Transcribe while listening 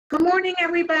Good morning,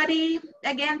 everybody.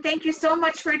 Again, thank you so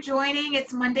much for joining.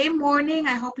 It's Monday morning.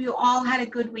 I hope you all had a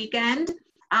good weekend.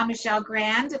 I'm Michelle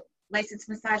Grand, licensed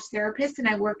massage therapist, and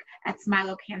I work at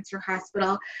Smilo Cancer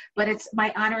Hospital. But it's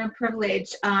my honor and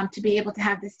privilege to be able to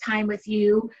have this time with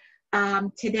you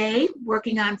today,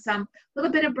 working on some little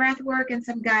bit of breath work and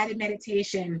some guided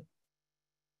meditation.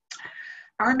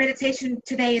 Our meditation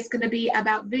today is going to be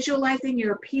about visualizing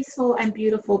your peaceful and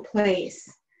beautiful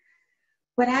place.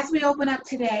 But as we open up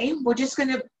today, we're just going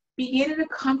to begin in a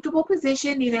comfortable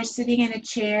position, either sitting in a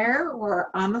chair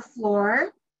or on the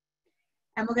floor.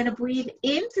 And we're going to breathe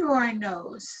in through our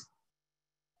nose.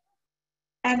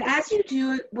 And as you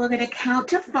do it, we're going to count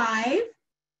to 5.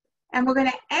 And we're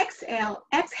going to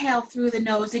exhale through the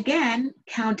nose again,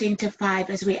 counting to 5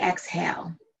 as we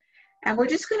exhale. And we're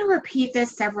just going to repeat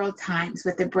this several times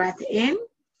with the breath in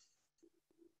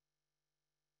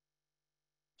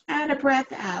and a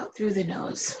breath out through the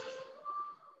nose.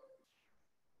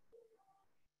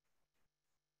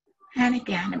 And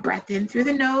again, a breath in through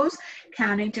the nose,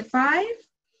 counting to 5.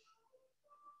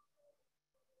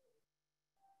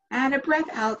 And a breath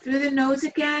out through the nose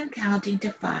again, counting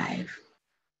to 5.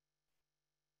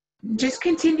 Just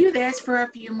continue this for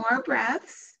a few more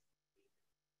breaths.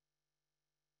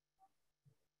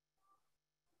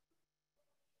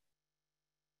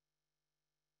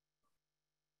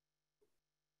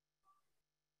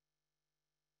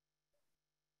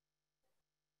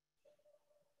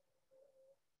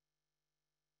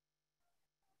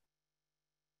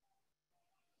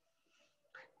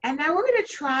 And now we're going to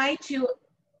try to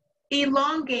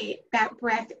elongate that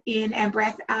breath in and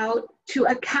breath out to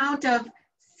a count of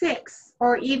 6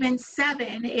 or even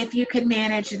 7 if you can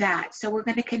manage that. So we're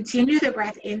going to continue the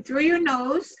breath in through your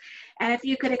nose, and if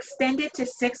you could extend it to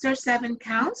 6 or 7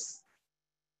 counts.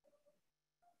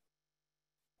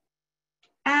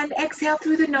 And exhale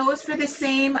through the nose for the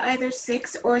same either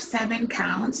 6 or 7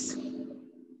 counts.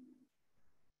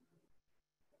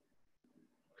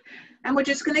 And we're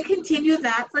just going to continue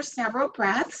that for several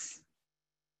breaths.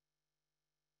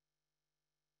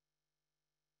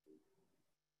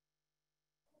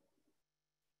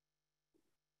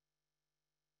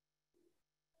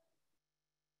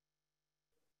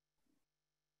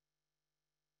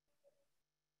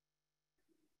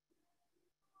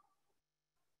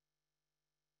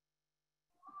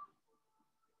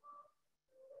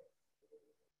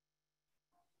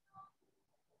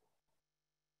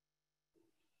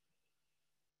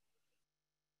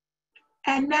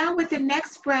 And now with the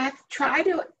next breath, try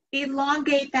to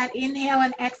elongate that inhale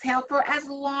and exhale for as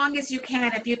long as you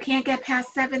can. If you can't get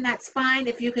past 7, that's fine.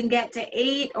 If you can get to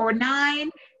 8 or 9,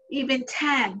 even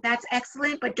 10, that's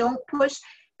excellent, but don't push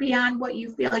beyond what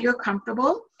you feel you're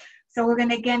comfortable. So we're going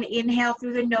to again inhale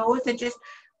through the nose and just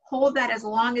hold that as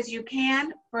long as you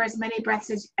can for as many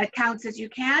breaths counts as you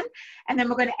can. And then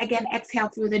we're going to again exhale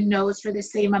through the nose for the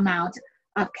same amount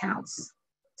of counts.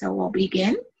 So we'll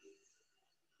begin.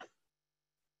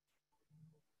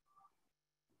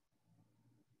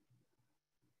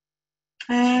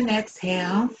 And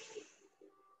exhale.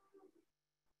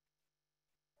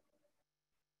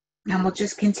 And we'll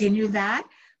just continue that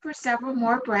for several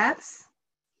more breaths.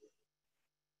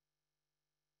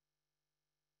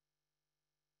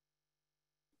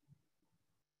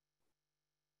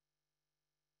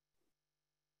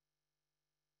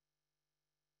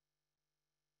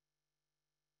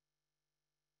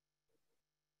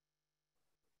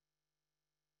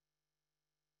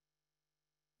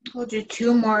 We'll do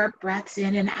 2 more breaths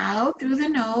in and out through the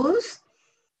nose.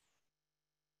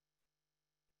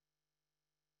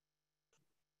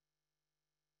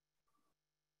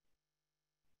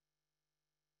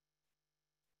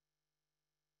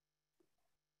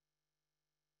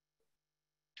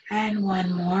 And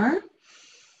 1 more.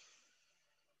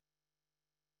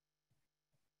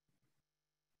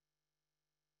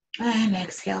 And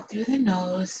exhale through the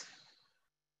nose.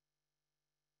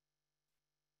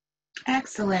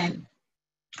 Excellent.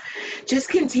 Just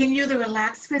continue the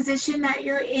relaxed position that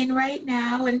you're in right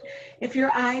now. And if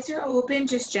your eyes are open,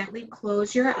 just gently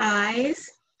close your eyes.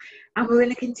 And we're going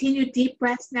to continue deep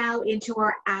breaths now into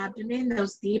our abdomen,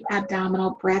 those deep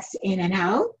abdominal breaths in and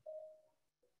out.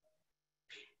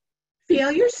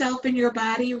 Feel yourself in your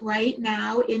body right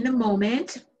now in the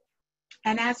moment.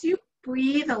 And as you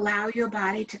breathe, allow your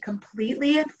body to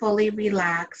completely and fully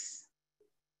relax.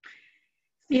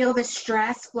 Feel the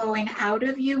stress flowing out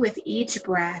of you with each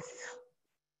breath.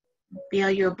 Feel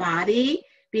your body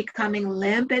becoming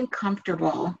limp and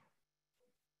comfortable.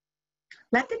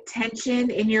 Let the tension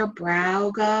in your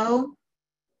brow go.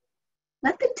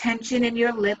 Let the tension in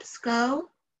your lips go.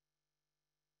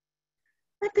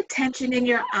 Let the tension in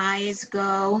your eyes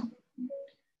go.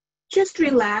 Just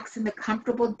relax in the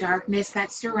comfortable darkness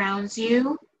that surrounds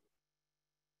you.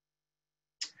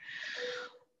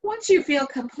 Once you feel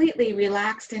completely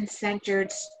relaxed and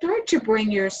centered, start to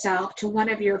bring yourself to one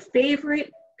of your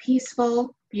favorite,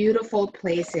 peaceful, beautiful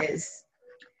places.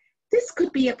 This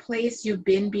could be a place you've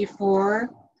been before,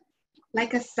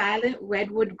 like a silent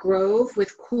redwood grove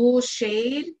with cool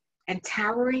shade and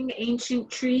towering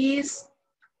ancient trees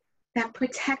that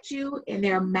protect you in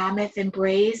their mammoth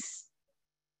embrace.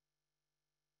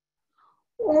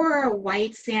 Or a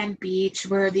white sand beach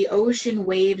where the ocean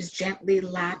waves gently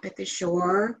lap at the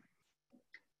shore,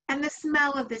 and the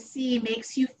smell of the sea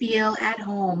makes you feel at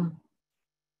home.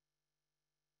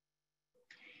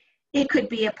 It could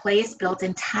be a place built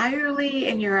entirely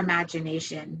in your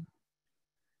imagination.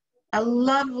 A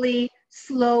lovely,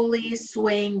 slowly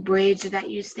swaying bridge that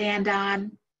you stand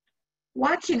on,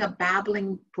 watching a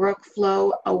babbling brook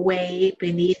flow away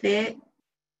beneath it.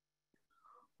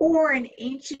 Or an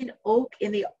ancient oak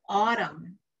in the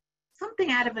autumn, something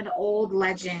out of an old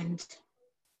legend.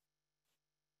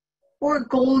 Or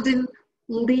golden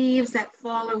leaves that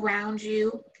fall around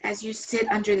you as you sit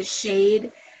under the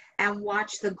shade and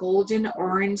watch the golden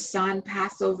orange sun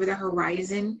pass over the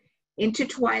horizon into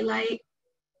twilight.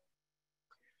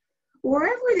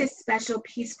 Wherever this special,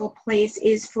 peaceful place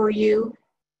is for you,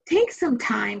 take some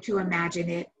time to imagine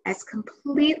it as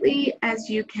completely as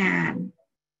you can,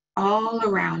 all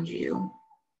around you.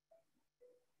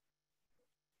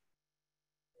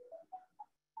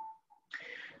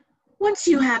 Once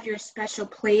you have your special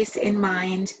place in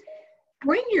mind,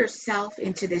 bring yourself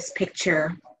into this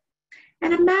picture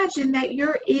and imagine that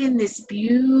you're in this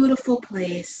beautiful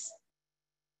place.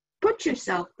 Put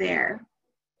yourself there.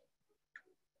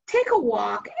 Take a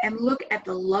walk and look at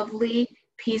the lovely,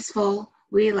 peaceful,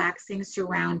 relaxing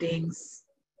surroundings.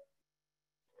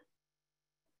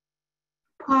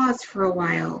 Pause for a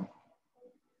while.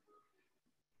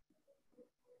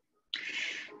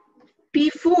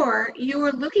 Before, you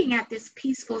were looking at this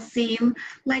peaceful scene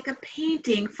like a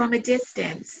painting from a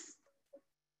distance.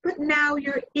 But now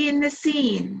you're in the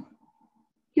scene.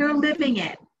 You're living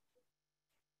it.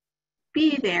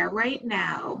 Be there right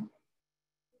now.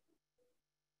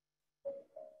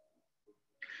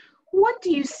 What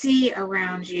do you see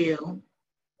around you?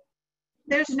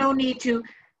 There's no need to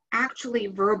actually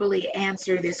verbally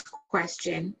answer this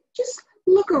question. Just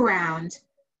look around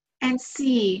and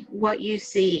see what you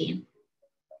see.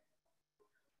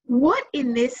 What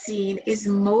in this scene is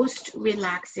most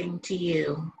relaxing to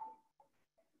you?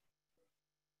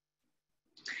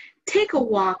 Take a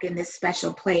walk in this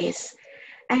special place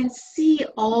and see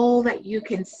all that you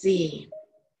can see.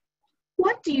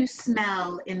 What do you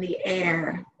smell in the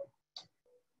air?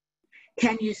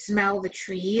 Can you smell the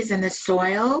trees and the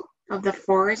soil of the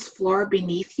forest floor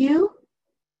beneath you?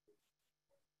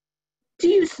 Do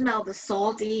you smell the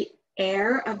salty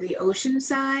air of the ocean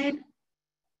side?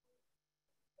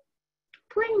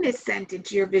 Bring this scent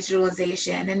into your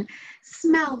visualization and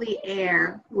smell the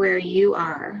air where you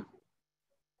are.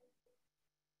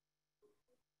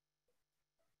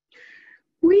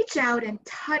 Reach out and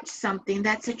touch something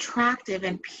that's attractive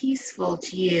and peaceful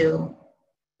to you.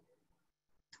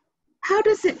 How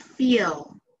does it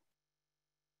feel?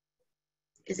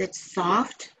 Is it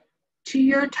soft to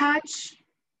your touch?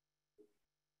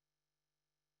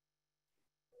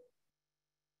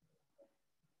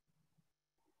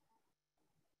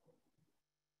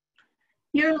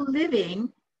 You're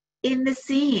living in the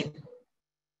scene.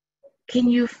 Can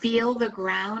you feel the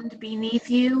ground beneath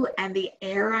you and the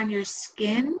air on your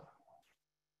skin?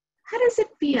 How does it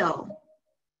feel?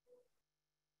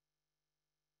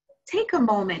 Take a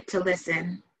moment to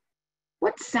listen.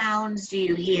 What sounds do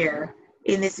you hear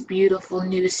in this beautiful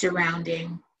new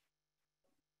surrounding?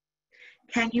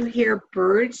 Can you hear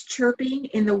birds chirping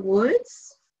in the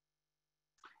woods?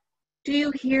 Do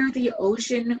you hear the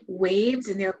ocean waves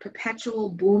in their perpetual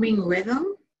booming rhythm?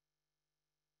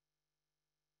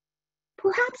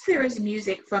 Perhaps there is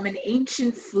music from an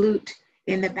ancient flute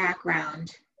in the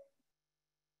background.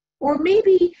 Or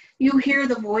maybe you hear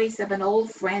the voice of an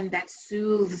old friend that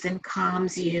soothes and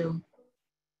calms you.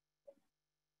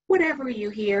 Whatever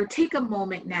you hear, take a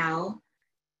moment now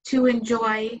to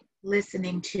enjoy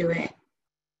listening to it.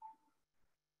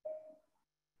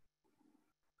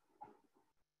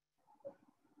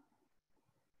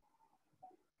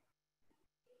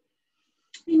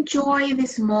 Enjoy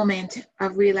this moment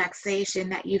of relaxation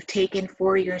that you've taken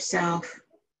for yourself.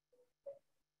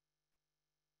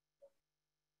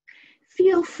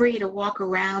 Feel free to walk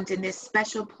around in this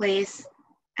special place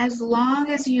as long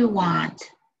as you want,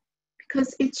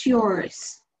 because it's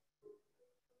yours.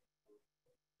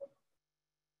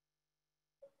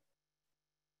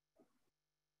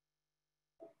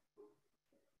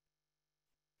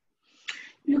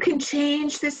 can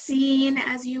change the scene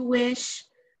as you wish.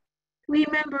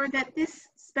 Remember that this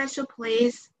special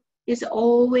place is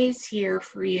always here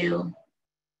for you.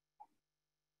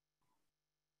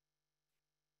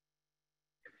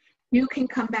 You can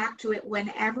come back to it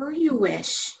whenever you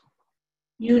wish.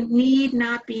 You need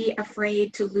not be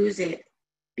afraid to lose it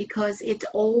because it's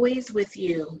always with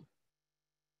you.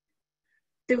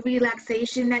 The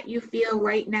relaxation that you feel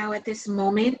right now at this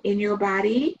moment in your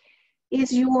body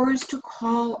is yours to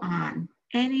call on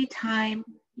anytime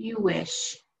you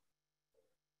wish.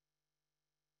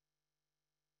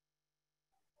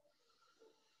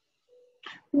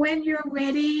 When you're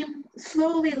ready,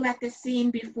 slowly let the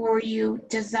scene before you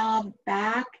dissolve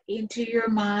back into your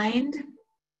mind.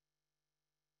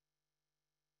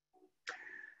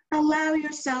 Allow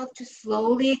yourself to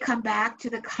slowly come back to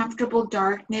the comfortable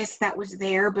darkness that was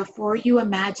there before you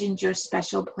imagined your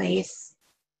special place.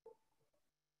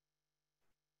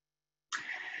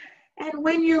 And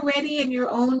when you're ready in your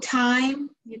own time,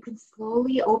 you can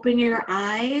slowly open your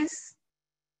eyes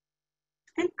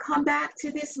and come back to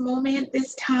this moment,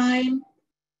 this time,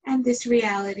 and this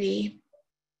reality.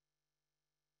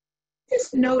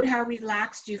 Just note how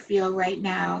relaxed you feel right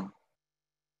now.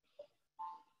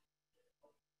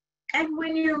 And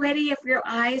when you're ready, if your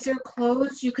eyes are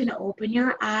closed, you can open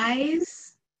your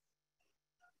eyes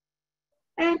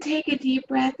and take a deep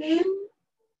breath in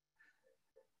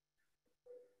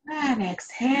and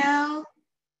exhale.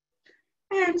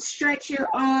 And stretch your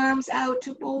arms out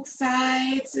to both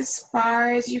sides as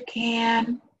far as you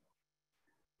can.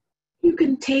 You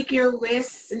can take your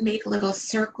wrists and make little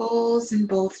circles in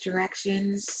both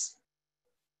directions.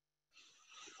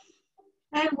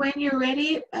 And when you're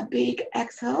ready, a big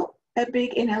exhale, a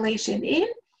big inhalation in,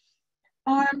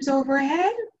 arms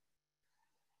overhead,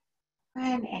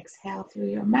 and exhale through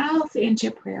your mouth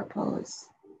into prayer pose.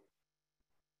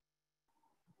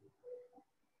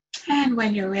 And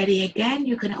when you're ready again,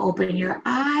 you can open your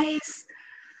eyes.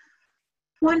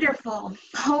 Wonderful.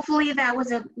 Hopefully that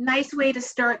was a nice way to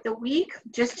start the week,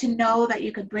 just to know that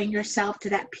you could bring yourself to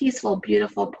that peaceful,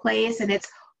 beautiful place, and it's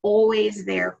always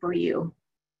there for you.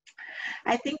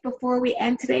 I think before we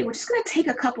end today, we're just going to take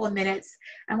a couple of minutes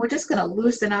and we're just going to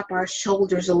loosen up our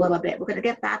shoulders a little bit. We're going to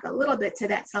get back a little bit to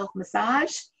that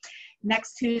self-massage.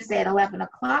 Next Tuesday at 11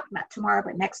 o'clock, not tomorrow,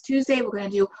 but next Tuesday, we're going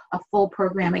to do a full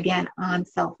program again on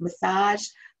self-massage.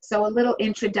 So a little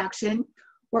introduction.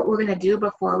 What we're going to do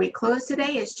before we close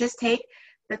today is just take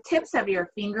the tips of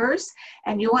your fingers,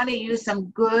 and you want to use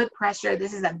some good pressure.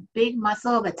 This is a big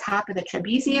muscle, the top of the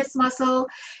trapezius muscle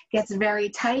gets very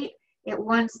tight. It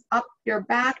runs up your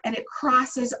back and it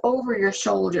crosses over your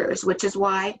shoulders, which is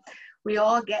why we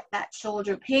all get that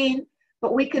shoulder pain,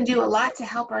 but we can do a lot to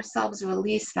help ourselves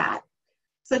release that.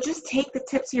 So just take the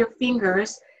tips of your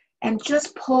fingers and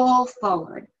just pull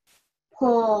forward.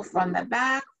 Pull from the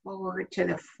back forward to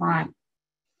the front.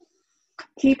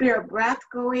 Keep your breath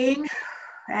going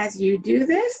as you do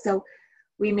this, so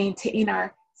we maintain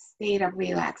our state of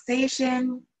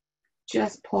relaxation.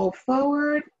 Just pull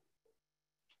forward.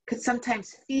 Could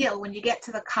sometimes feel when you get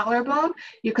to the collarbone,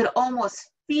 you could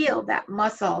almost feel that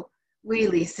muscle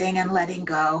releasing and letting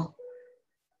go.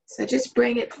 So just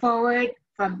bring it forward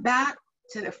from back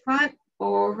to the front,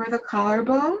 over the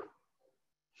collarbone,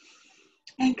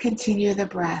 and continue the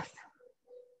breath.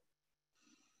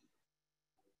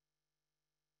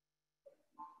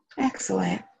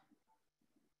 Excellent.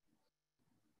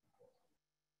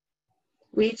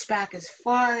 Reach back as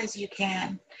far as you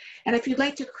can. And if you'd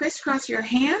like to crisscross your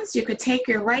hands, you could take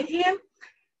your right hand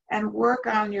and work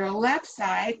on your left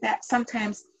side. That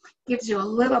sometimes gives you a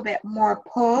little bit more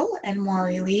pull and more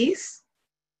release.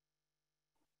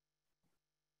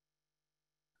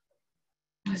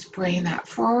 Just bring that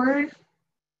forward.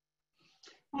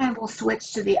 And we'll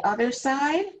switch to the other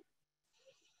side.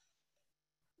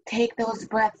 Take those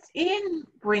breaths in,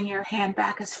 bring your hand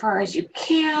back as far as you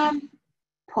can,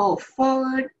 pull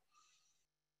forward,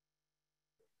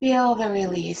 feel the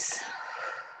release.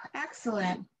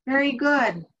 Excellent, very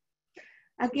good.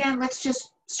 Again, let's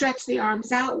just stretch the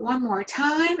arms out one more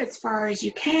time as far as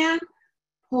you can.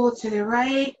 Pull to the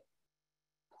right,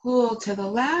 pull to the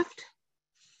left.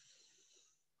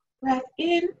 Breath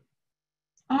in,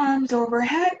 arms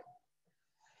overhead,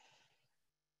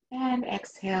 and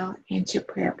exhale into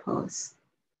prayer pose.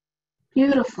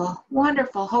 Beautiful,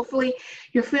 wonderful. Hopefully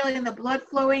you're feeling the blood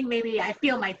flowing. Maybe I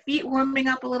feel my feet warming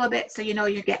up a little bit, so you know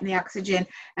you're getting the oxygen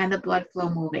and the blood flow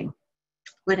moving.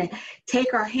 We're going to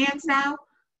take our hands now.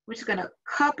 We're just going to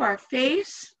cup our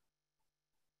face,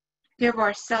 give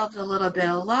ourselves a little bit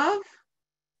of love.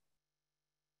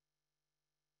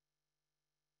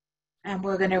 And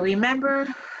we're going to remember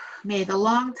May the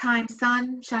longtime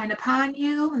sun shine upon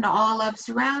you and all love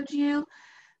surround you.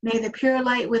 May the pure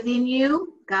light within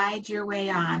you guide your way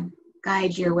on.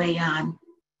 Guide your way on.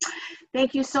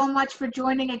 Thank you so much for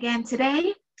joining again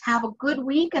today. Have a good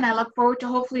week, and I look forward to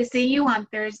hopefully seeing you on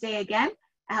Thursday again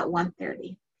at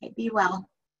 1:30. Okay, be well.